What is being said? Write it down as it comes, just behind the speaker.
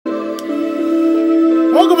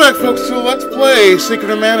Welcome back, folks, to Let's Play Secret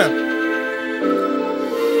of Mana.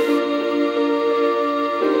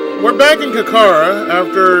 We're back in Kakkara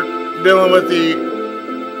after dealing with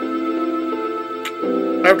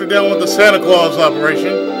the Santa Claus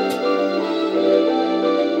operation.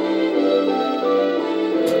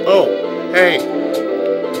 Oh, hey,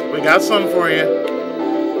 we got some for you.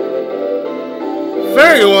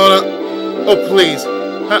 Very well. Oh, please.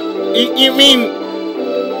 You mean?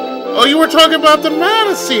 Oh, you were talking about the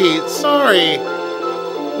mana seed. Sorry.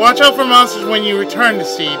 Watch out for monsters when you return the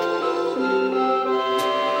seed.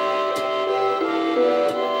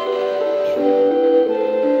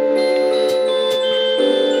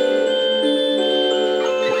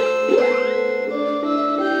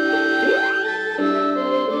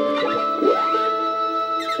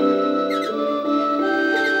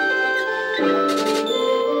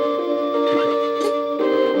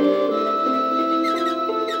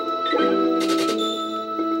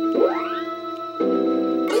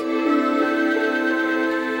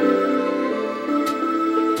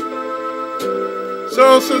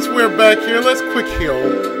 So, since we're back here, let's quick heal.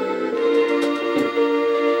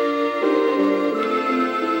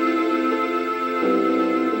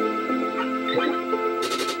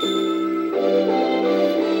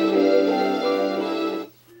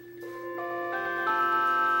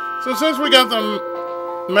 So, since we got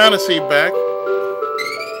the mana seed back,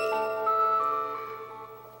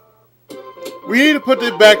 we need to put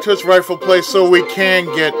it back to its rightful place so we can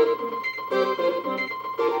get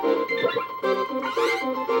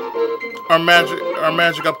our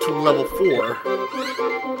magic up to level 4.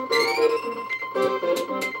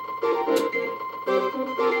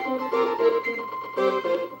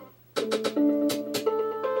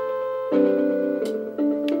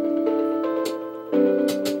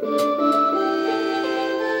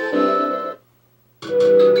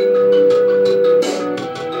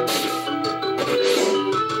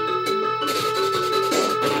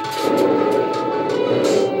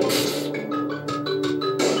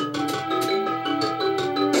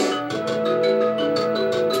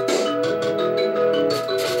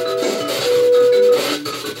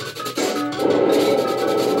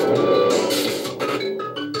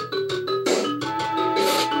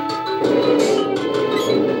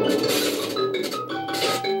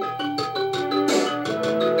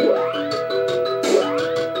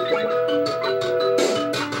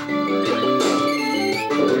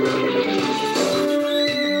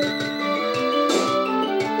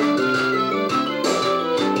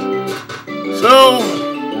 So,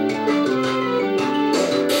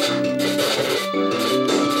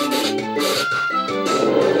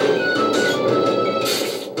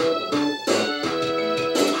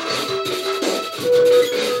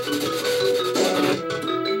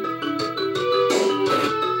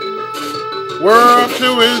 we're up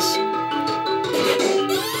to is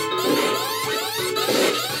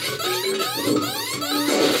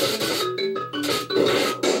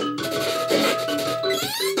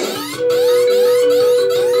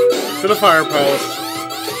to the fire palace.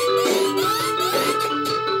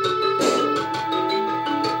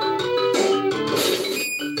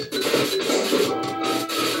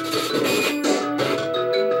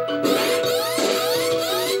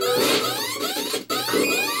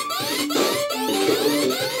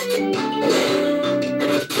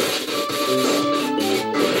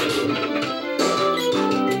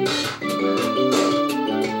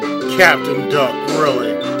 Captain Duck, really?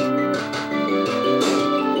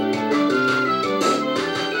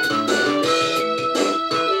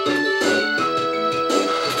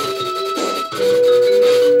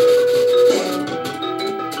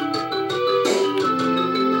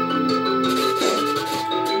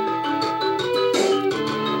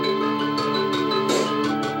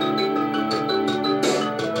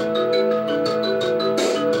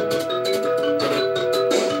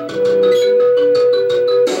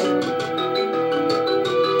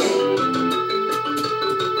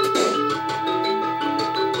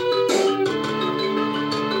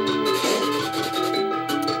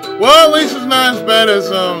 Well, at least it's not as bad as,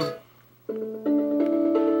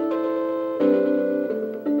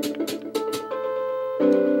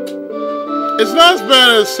 it's not as bad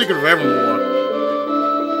as Secret of Evermore.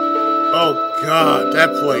 Oh god,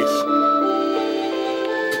 that place.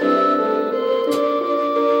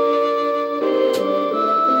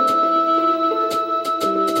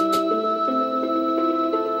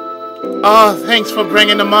 Oh, thanks for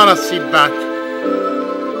bringing the mana seed back.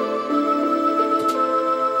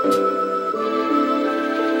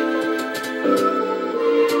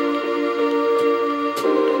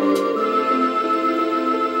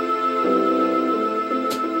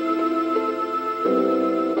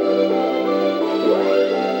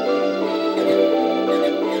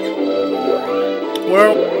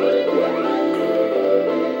 Well,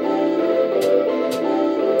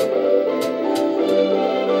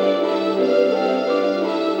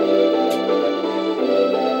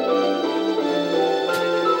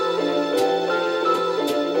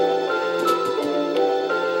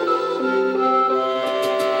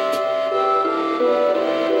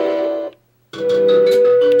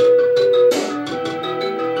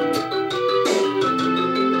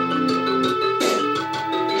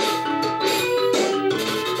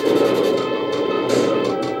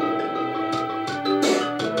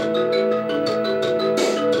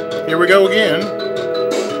 here we go again.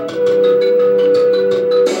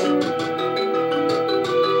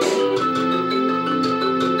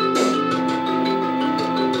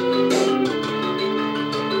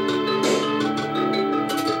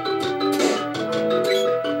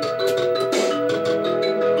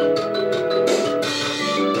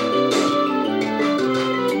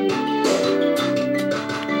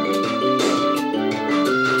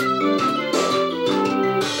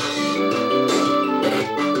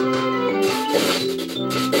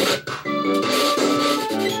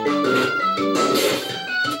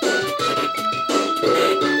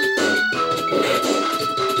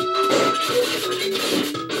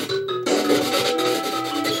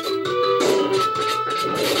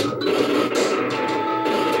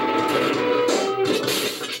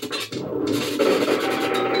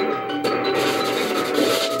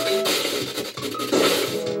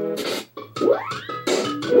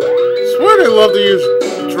 Swear they love to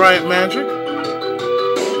use giant magic.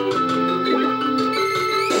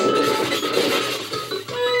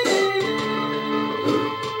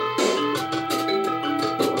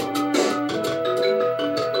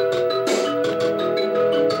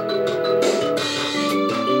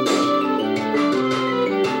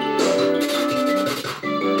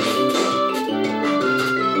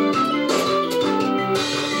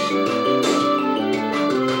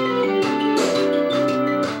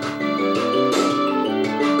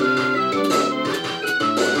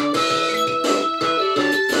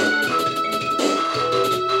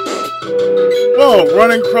 Whoa,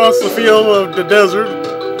 running across the field of the desert.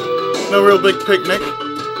 No real big picnic.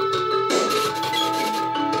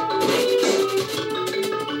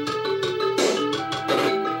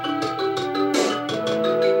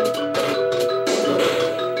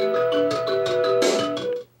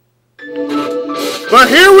 But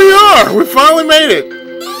here we are! We finally made it!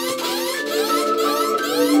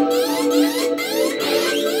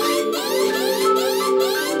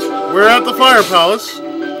 We're at the Fire Palace.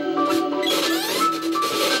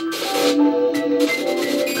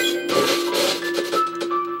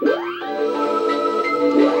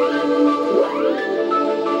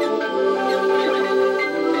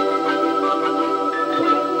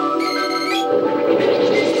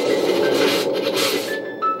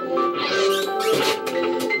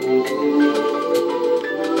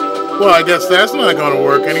 Well, I guess that's not going to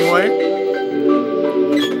work anyway.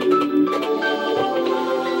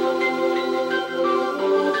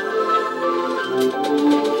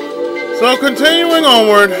 So continuing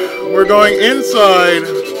onward, we're going inside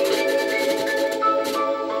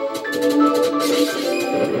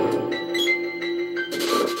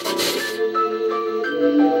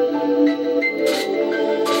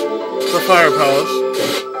the Fire Palace.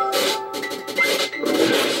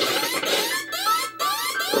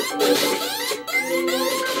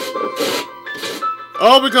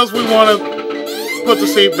 All because we want to put the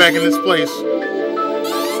seat back in its place.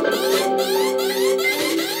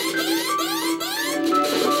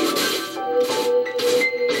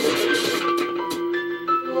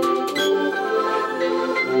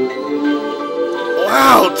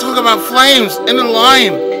 Wow, talk about flames in the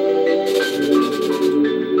line.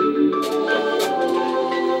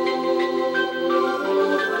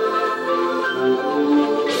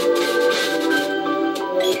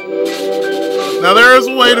 Now there is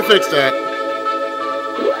a way to fix that.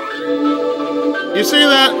 You see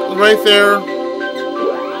that right there?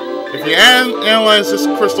 If you analyze this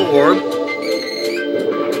crystal orb,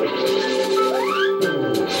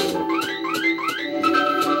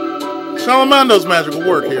 Salamando's magic will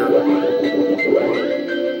work here.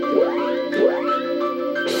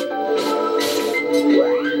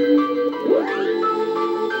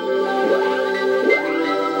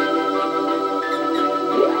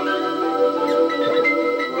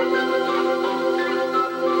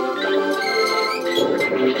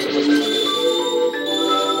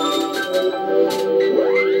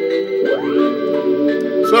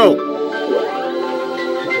 So,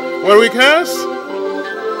 what do we cast?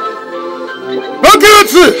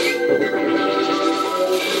 Bakatsu!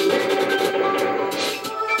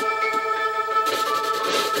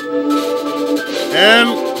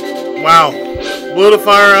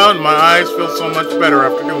 fire out, and my eyes feel so much better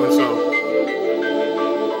after doing so.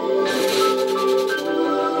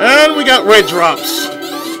 And we got red drops.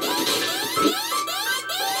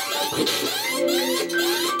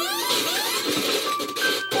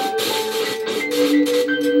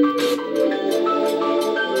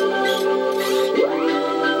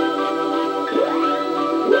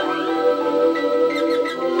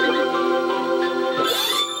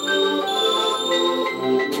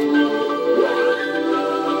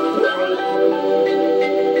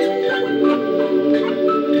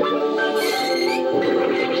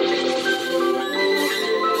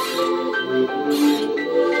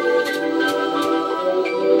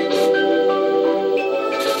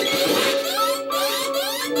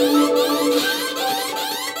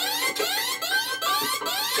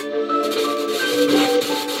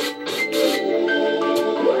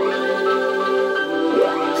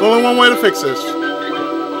 There's only one way to fix this.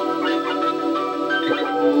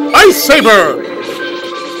 Ice Saber!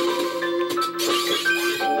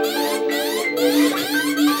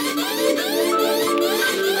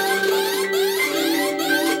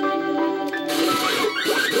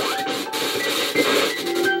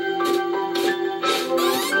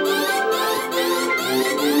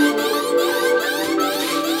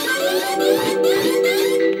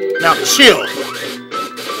 Now chill.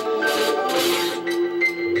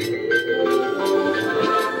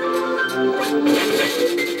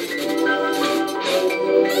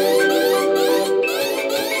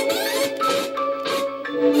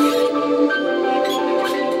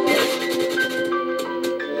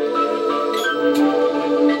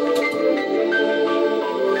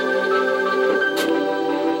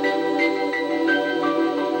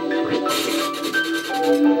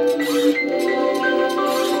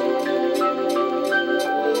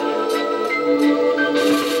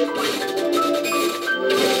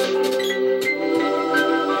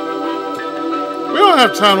 We don't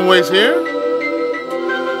have time to waste here.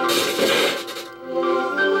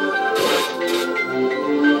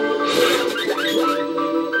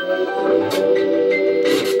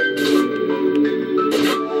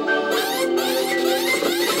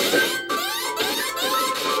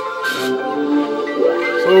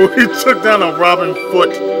 So he took down a Robin Foot.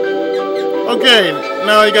 Okay,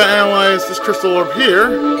 now you gotta analyze this crystal orb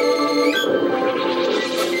here.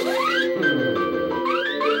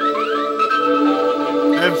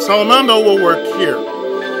 And Salamando will work here.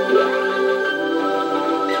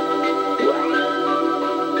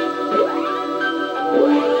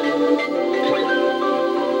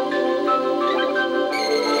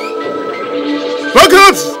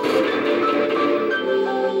 Focus!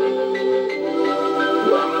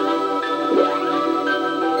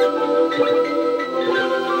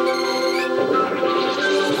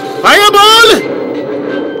 Fireball!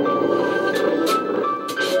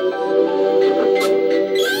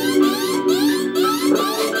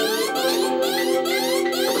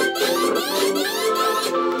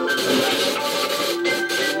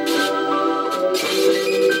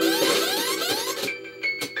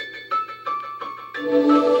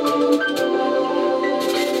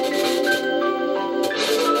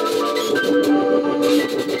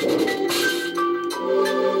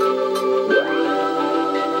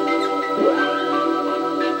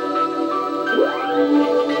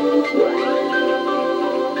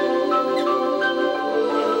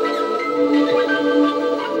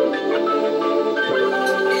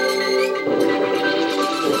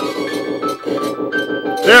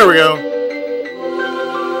 There we go.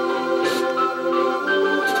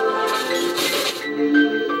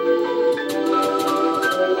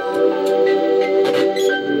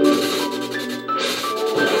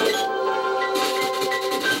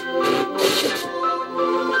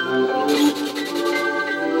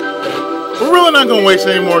 We're really not going to waste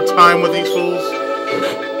any more time with these fools.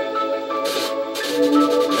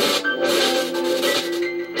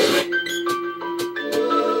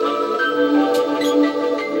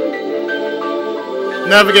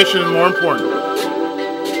 Navigation is more important.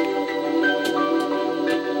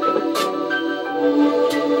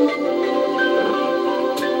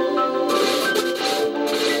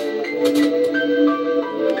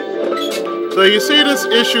 So you see this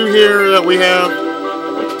issue here that we have?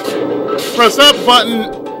 Press that button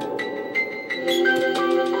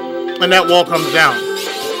and that wall comes down.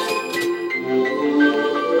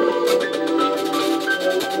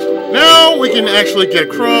 Now we can actually get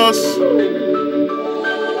across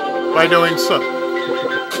by doing so.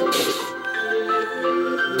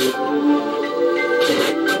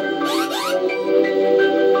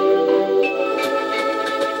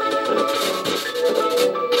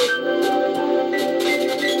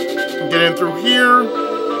 Get in through here.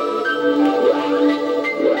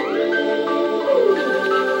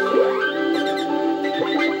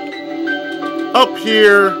 up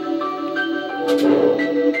here,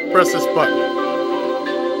 press this button.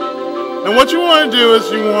 And what you want to do is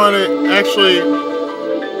you want to actually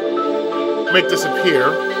make this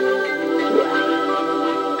appear.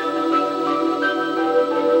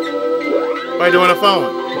 By doing the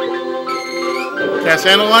following. Cast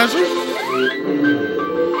Analyzer.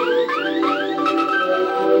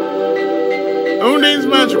 Undine's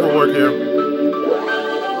magic will work here.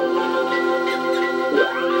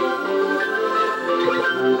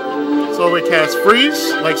 So we cast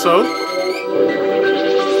Freeze, like so.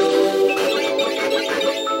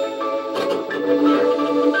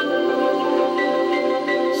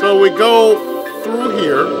 So we go through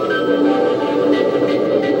here.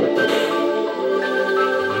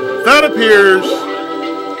 That appears.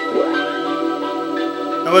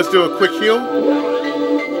 And let's do a quick heal.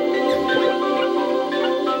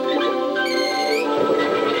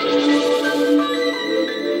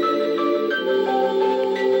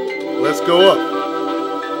 Let's go up.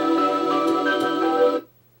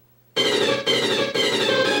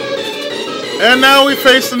 And now we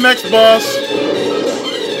face the next boss,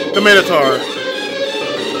 the Minotaur.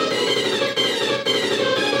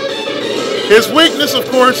 His weakness, of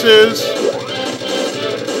course, is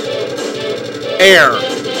air.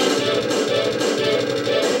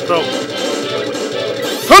 So,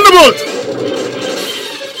 Thunderbolt!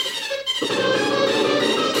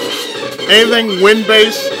 Anything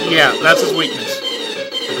wind-based, yeah, that's his weakness.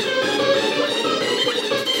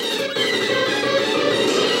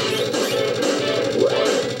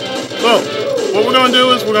 So, what we're going to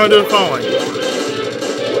do is we're going to do the following.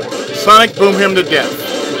 Sonic Boom him to death.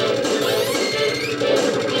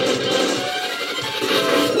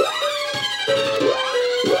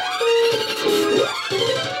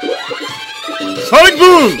 Sonic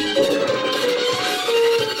Boom!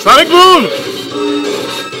 Sonic Boom!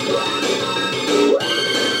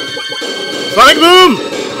 Sonic Boom!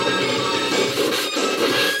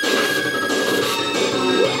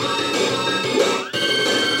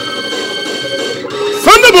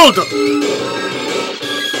 Thunderbolt!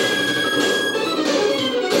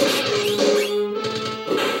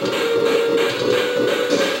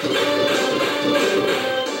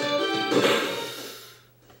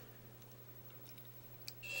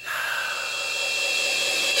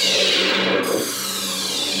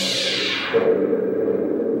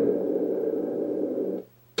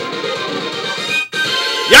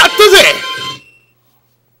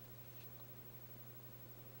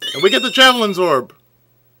 And we get the Javelin's Orb.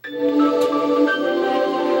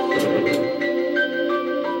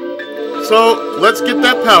 So, let's get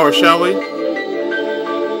that power, shall we?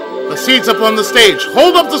 The seed's up on the stage.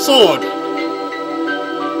 Hold up the sword!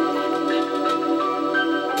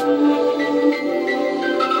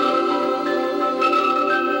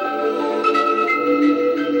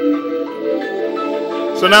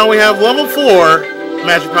 So now we have level 4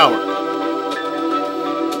 magic power.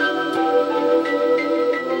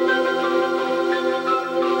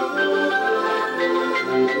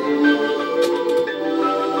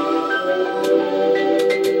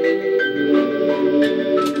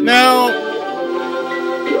 Now,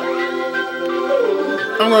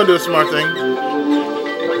 I'm going to do a smart thing.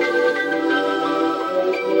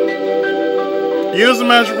 Use the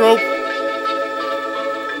magic rope.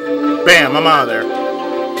 Bam, I'm out of there.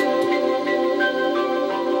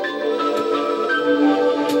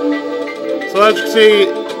 So as you can see,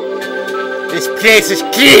 this place is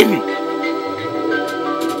clean.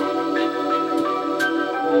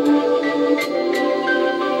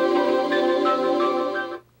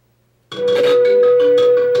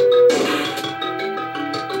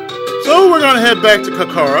 So we're going to head back to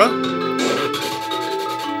Kakkara.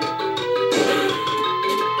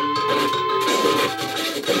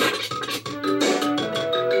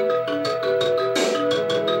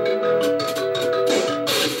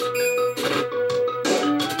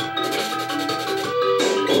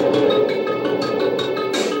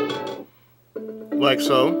 Like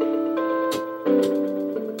so.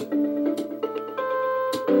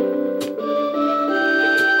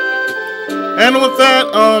 And with that,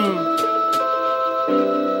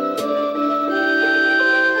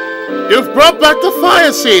 you've brought back the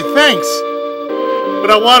fire seed, thanks.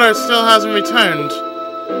 But our water still hasn't returned.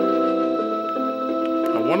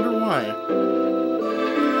 I wonder why.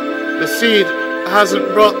 The seed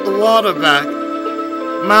hasn't brought the water back.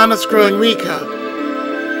 Mine is growing weaker.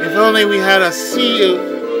 If only we had a sea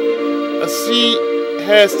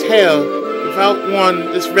hare's tail. Without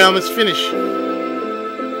one, this realm is finished.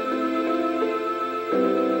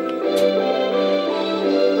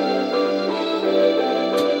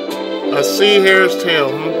 A sea hare's tail,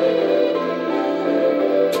 huh?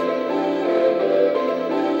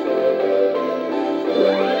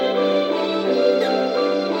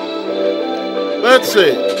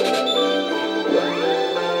 see.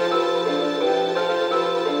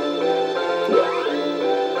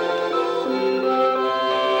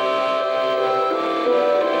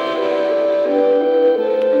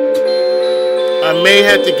 I may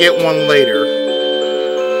have to get one later.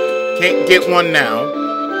 Can't get one now.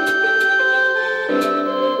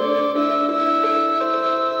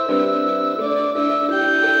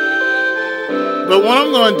 But what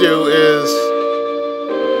I'm going to do is,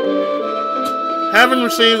 having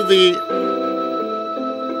received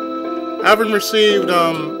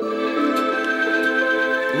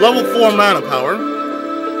level 4 mana power,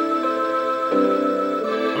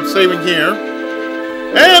 I'm saving here.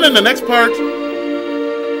 And in the next part,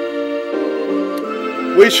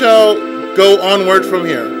 we shall go onward from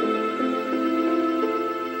here.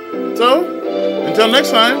 So, until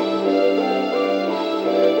next time,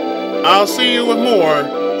 I'll see you with more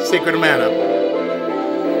Secret Mana.